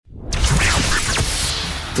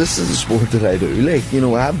this is the sport that I do. Like, you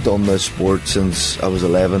know, I've done this sport since I was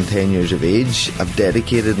 11, 10 years of age. I've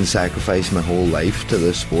dedicated and sacrificed my whole life to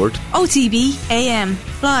this sport. OTB AM,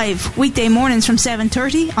 live weekday mornings from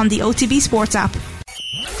 7:30 on the OTB Sports app.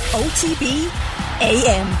 OTB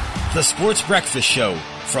AM. The Sports Breakfast Show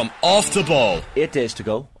from Off the Ball. 8 days to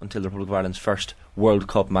go until the Republic of Ireland's first World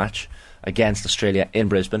Cup match against Australia in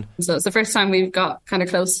Brisbane. So it's the first time we've got kind of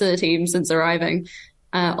close to the team since arriving.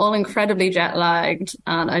 All incredibly jet lagged,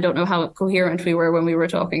 and I don't know how coherent we were when we were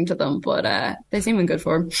talking to them, but they seem in good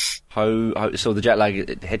form. How so the jet lag,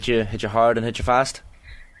 it hit you hard and hit you fast?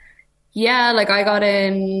 Yeah, like I got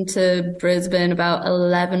into Brisbane about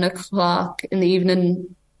 11 o'clock in the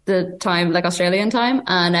evening, the time, like Australian time,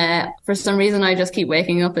 and for some reason I just keep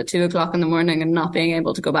waking up at 2 o'clock in the morning and not being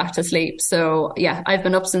able to go back to sleep. So yeah, I've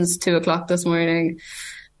been up since 2 o'clock this morning,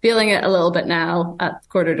 feeling it a little bit now at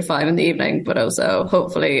 4:45 in the evening, but also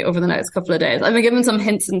hopefully over the next couple of days. I've been given some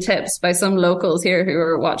hints and tips by some locals here who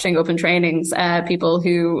are watching open trainings, people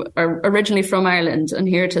who are originally from Ireland and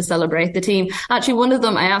here to celebrate the team. Actually, one of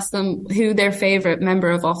them, I asked them who their favourite member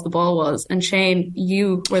of Off the Ball was, and Shane,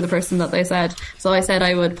 you were the person that they said. So I said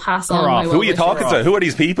I would pass on my well. Who are you talking to? Who are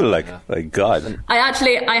these people? Like God.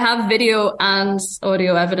 I have video and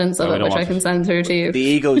audio evidence of it, which I can send through to you. The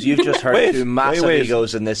egos, you've just heard two massive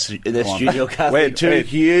egos in this studio, Kathleen. Wait, two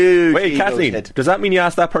huge. Wait, Kathleen, does that mean you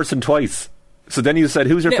asked that person twice? So then you said,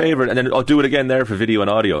 who's your favourite? And then I'll do it again there for video and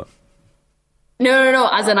audio. No.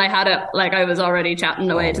 As in, I had it, like, I was already chatting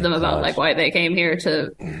away to them about, like, why they came here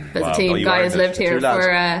to visit the team. Guy has lived here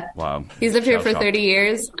for, he's lived here for 30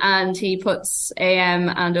 years, and he puts AM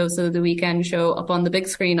and also the weekend show up on the big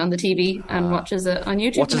screen on the TV and watches it on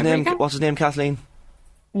YouTube. What's his name, Kathleen?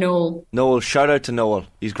 Noel. Shout out to Noel.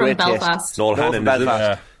 He's great from taste. Belfast. Noel Hannon from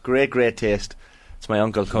Belfast. Great taste. It's my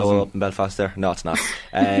uncle Noel up in Belfast there. No, it's not.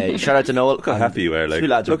 Shout out to Noel. Look how happy you are. Like,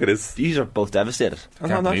 look at this. These are both devastated. I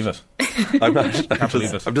can't believe it. I'm not.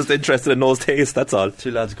 I'm just interested in Noel's taste, that's all.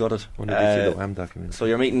 Two lads got it. So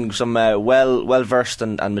you're meeting some well versed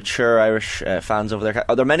and mature Irish fans over there.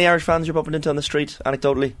 Are there many Irish fans you're bumping into on the street,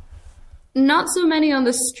 anecdotally? Not so many on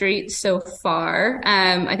the street so far.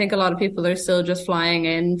 I think a lot of people are still just flying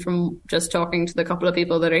in from just talking to the couple of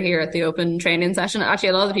people that are here at the open training session. Actually,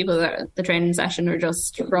 a lot of the people that are at the training session are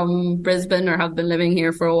just from Brisbane or have been living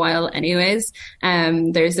here for a while anyways.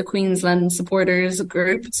 There's the Queensland supporters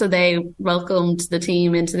group, so they welcomed the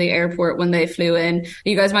team into the airport when they flew in.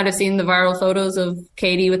 You guys might have seen the viral photos of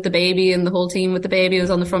Katie with the baby and the whole team with the baby. It was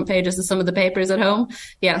on the front pages of some of the papers at home.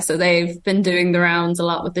 Yeah, so they've been doing the rounds a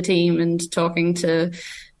lot with the team and talking to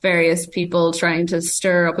various people, trying to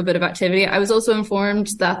stir up a bit of activity. I was also informed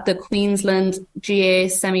that the Queensland GA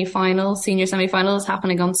senior semi-final is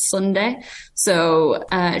happening on Sunday. So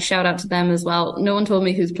shout out to them as well. No one told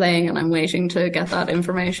me who's playing and I'm waiting to get that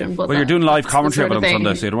information. But you're doing live commentary about them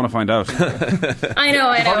Sunday, so you don't want to find out. I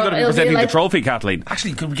know. You're going to be presenting the trophy, Kathleen.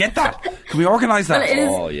 Actually, could we get that? Can we organise that?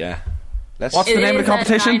 Well, yeah. What's the name of the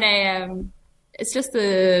competition? 9 a.m. It's just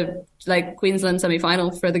the Queensland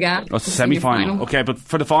semi-final for the GA. Oh, it's a semi-final. Okay, but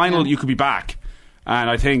for the final, you could be back, and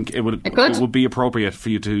I think it would be appropriate for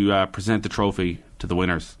you to present the trophy to the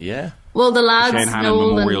winners. Yeah. Well, the lads, Shane Hannon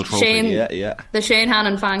Memorial Trophy. The Shane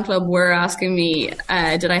Hannon fan club were asking me,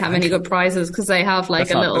 did I have any good prizes? Because they have like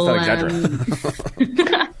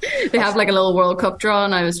they have like a little World Cup draw,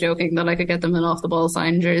 and I was joking that I could get them an Off the Ball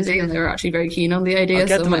signed jersey, and they were actually very keen on the idea.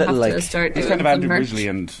 So I might have to start doing kind of Andrew merch. Ridgely,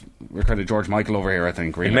 and we're kind of George Michael over here, I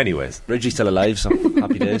think. Really. In many ways. Ridgely's still alive, so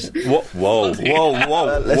happy days. Whoa!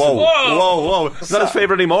 It's not his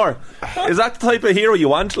favourite anymore. Is that the type of hero you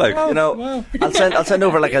want? Like, I'll send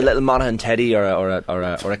over like a little Monaghan Teddy or a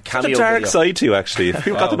cameo. It's a dark video. side to you, actually. If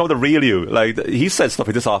people got to know the real you, like he said stuff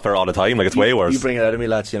like this off air all the time. Like it's way worse. You bring it out of me,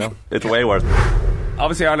 lads. It's way worse.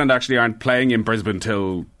 Obviously, Ireland actually aren't playing in Brisbane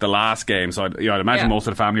till the last game, so I'd imagine most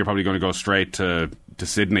of the family are probably going to go straight to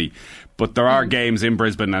Sydney. But there are games in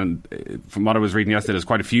Brisbane, and from what I was reading yesterday, there's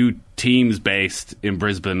quite a few teams based in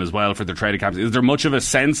Brisbane as well for their training camps. Is there much of a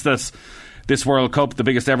sense that this World Cup, the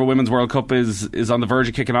biggest ever Women's World Cup, is on the verge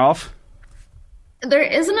of kicking off? There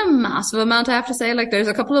isn't a massive amount, I have to say. Like, there's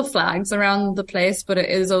a couple of flags around the place, but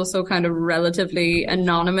it is also kind of relatively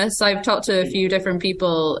anonymous. I've talked to a few different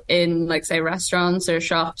people in, like, say, restaurants or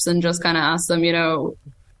shops and just kind of asked them,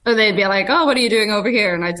 they'd be like, oh, what are you doing over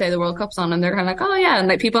here? And I'd say the World Cup's on, and they're kind of like, oh, yeah. And,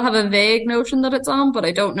 like, people have a vague notion that it's on, but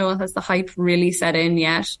I don't know has the hype really set in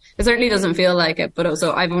yet. It certainly doesn't feel like it, but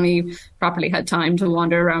also I've only properly had time to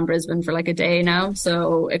wander around Brisbane for, like, a day now.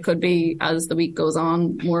 So it could be, as the week goes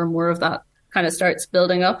on, more and more of that kind of starts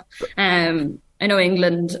building up. I know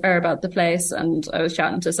England are about the place, and I was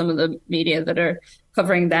chatting to some of the media that are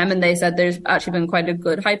covering them, and they said there's actually been quite a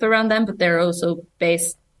good hype around them, but they're also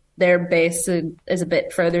their base is a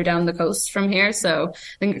bit further down the coast from here. So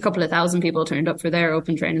I think a couple of thousand people turned up for their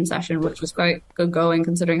open training session, which was quite good going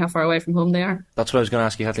considering how far away from home they are. That's what I was going to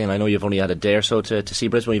ask you, Kathleen. I know you've only had a day or so to see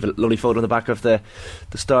Brisbane. You have a lovely photo on the back of the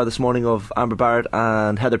Star this morning of Amber Barrett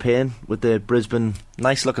and Heather Payne with the Brisbane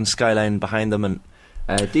nice looking skyline behind them, and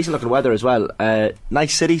decent looking weather as well.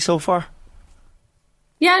 Nice city so far.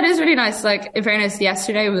 Yeah, it is really nice. Like, in fairness,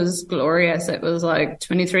 yesterday was glorious. It was like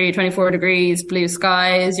 23, 24 degrees, blue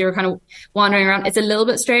skies. You're kind of wandering around. It's a little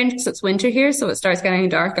bit strange because it's winter here, so it starts getting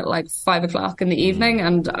dark at like 5 o'clock in the evening,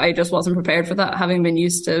 and I just wasn't prepared for that, having been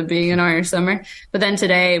used to being in Irish summer. But then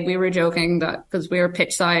today we were joking that because we were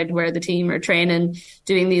pitch side where the team are training,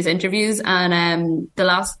 doing these interviews, and the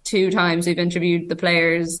last 2 times we've interviewed the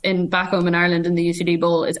players back home in Ireland in the UCD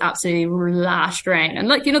Bowl, it's absolutely lashed rain. And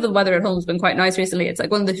like, you know, the weather at home has been quite nice recently. It's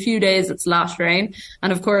like one of the few days it's lashed rain,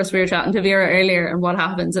 and of course we were chatting to Vera earlier, and what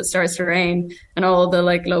happens, it starts to rain and all the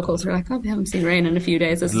like locals are like, oh, we haven't seen rain in a few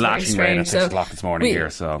days. It's lashing rain at 6 o'clock this morning here,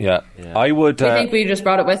 so yeah. I would think we just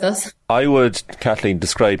brought it with us. I would, Kathleen,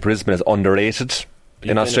 describe Brisbane as underrated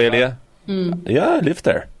in Australia. Yeah, I lived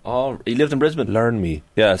there. Oh, you lived in Brisbane? Learn me.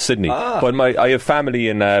 Yeah, Sydney. But I have family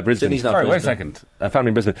in Brisbane. Sydney's not Sorry, Brisbane. wait a second. Family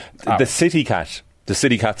in Brisbane. The City Cat. The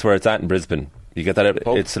City Cat's where it's at in Brisbane. You get that?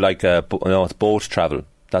 It's like it's boat travel.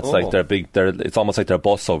 That's like their big. It's almost like their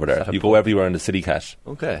bus over there. You go everywhere in the City Cat.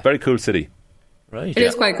 Okay, very cool city. Right, it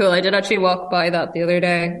is quite cool. I did actually walk by that the other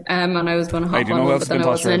day, and I was going to hop on, but then I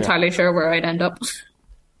wasn't entirely sure where I'd end up.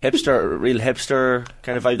 Real hipster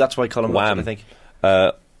kind of vibe. That's why Colin Wham, I think.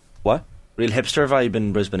 What? Real hipster vibe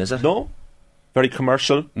in Brisbane, is it? No. Very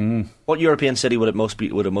commercial. What European city would it most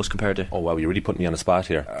compare to? Oh wow, you're really putting me on the spot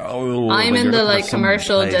here. I'm in the like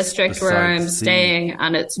commercial district where I'm staying,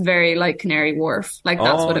 and it's very like Canary Wharf. Like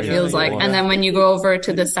that's what it feels like. And then when you go over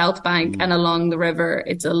to the South Bank and along the river,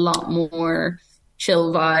 it's a lot more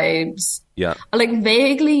chill vibes. Yeah, like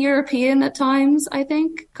vaguely European at times. I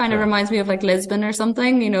think kind of reminds me of like Lisbon or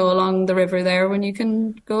something. You know, along the river there when you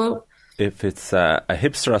can go out. If it's a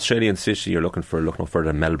hipster Australian city, you're looking no further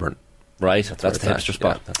than Melbourne. Right, that's the hipster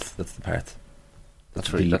spot. Yeah, that's the part.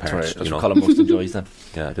 That's what Colin most enjoys then.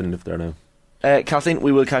 Yeah, I didn't live there now. Kathleen,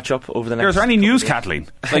 we will catch up over the next. Is there any news, Kathleen?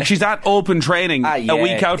 Like, she's at open training a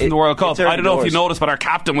week out from the World Cup. I don't know if you noticed, but our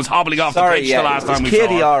captain was hobbling off the pitch the last time we saw her. Is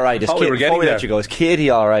Katie alright? Before we let you go, is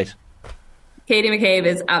Katie alright? Katie McCabe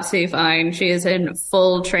is absolutely fine. She is in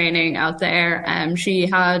full training out there. She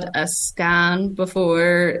had a scan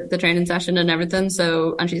before the training session and everything,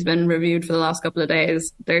 and she's been reviewed for the last couple of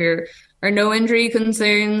days. There are no injury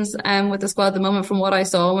concerns with the squad at the moment. From what I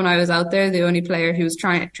saw when I was out there, the only player who was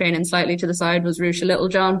training slightly to the side was Rusha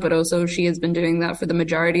Littlejohn, but also she has been doing that for the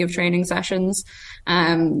majority of training sessions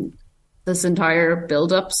this entire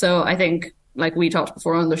build-up. So I think, like we talked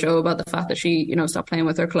before on the show about the fact that she, you know, stopped playing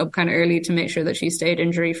with her club kind of early to make sure that she stayed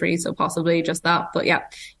injury free. So possibly just that. But yeah,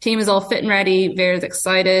 team is all fit and ready. Vera's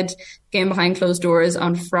excited. Game behind closed doors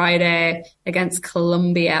on Friday against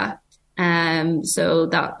Colombia. So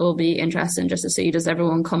that will be interesting just to see, does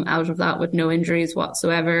everyone come out of that with no injuries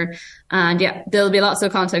whatsoever? And yeah, there'll be lots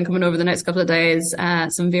of content coming over the next couple of days.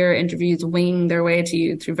 Some Vera interviews winging their way to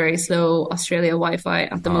you through very slow Australia Wi-Fi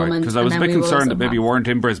at the moment. Because I was a bit concerned that maybe you weren't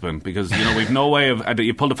in Brisbane, because, you know, we've no way of,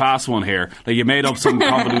 you pulled a fast one here. Like, you made up some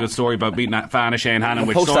convoluted story about beating that fan of Shane Hannon,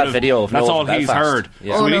 which post that video of that's Noah all he's heard.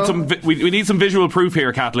 Yeah. So we need some visual proof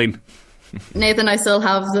here, Kathleen. Nathan, I still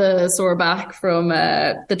have the sore back from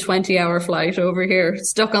the 20-hour flight over here,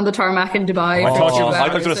 stuck on the tarmac in Dubai. I thought you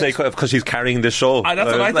were going to say because she's carrying this show. That's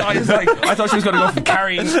what I thought. I thought she was going to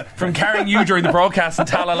go from carrying you during the broadcast in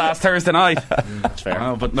Tala last Thursday night. That's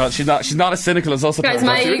fair. But no, she's not as cynical as us. Guys,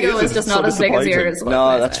 my ego is just not as big as yours.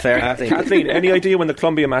 No, that's fair. Kathleen, any idea when the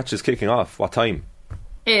Colombia match is kicking off? What time?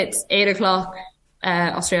 It's 8 o'clock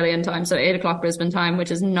Australian time, so 8 o'clock Brisbane time,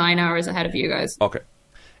 which is 9 hours ahead of you guys. Okay.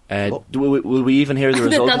 Will we even hear the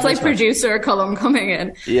result? That's like producer Colum coming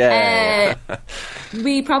in. Yeah.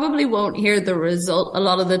 We probably won't hear the result. A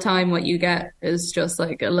lot of the time what you get is just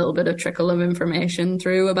like a little bit of trickle of information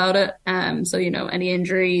through about it. So, you know, any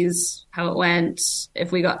injuries, how it went.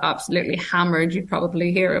 If we got absolutely hammered, you'd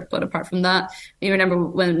probably hear it. But apart from that, you remember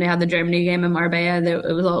when they had the Germany game in Marbella,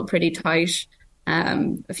 it was all pretty tight.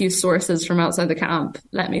 A few sources from outside the camp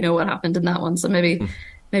let me know what happened in that one. So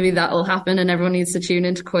maybe that'll happen, and everyone needs to tune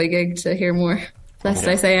into Koigig to hear more. Lest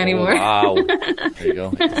I say any more. Wow. There you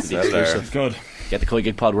go. Good. Get the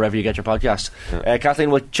Koigig pod wherever you get your podcast. Kathleen,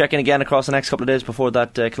 we'll check in again across the next couple of days before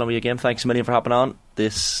that Colombia game. Thanks a million for hopping on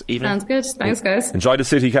this evening. Sounds good. Thanks, guys. Enjoy the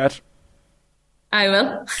City Cat. I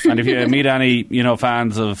will. And if you meet any,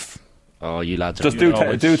 fans of Oh, you lads! Just do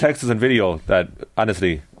text us and video that.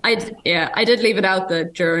 Honestly, I did leave it out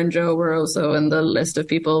that Jer and Joe were also in the list of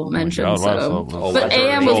people mentioned. But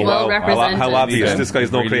AM was well represented. How obvious! This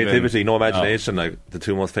guy's no creativity, no imagination. Like the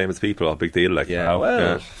two most famous people, a big deal. Like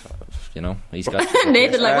you know, he's got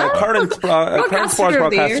Nathan current sports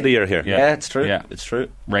broadcast of the year here. Yeah, it's true. Yeah. It's true.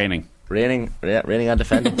 Reigning and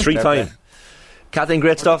defending 3-time. Kathleen,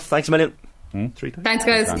 great stuff. Thanks a million. 3 times. Thanks,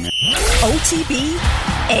 guys. OTB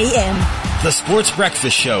AM. The Sports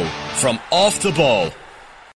Breakfast Show from Off the Ball.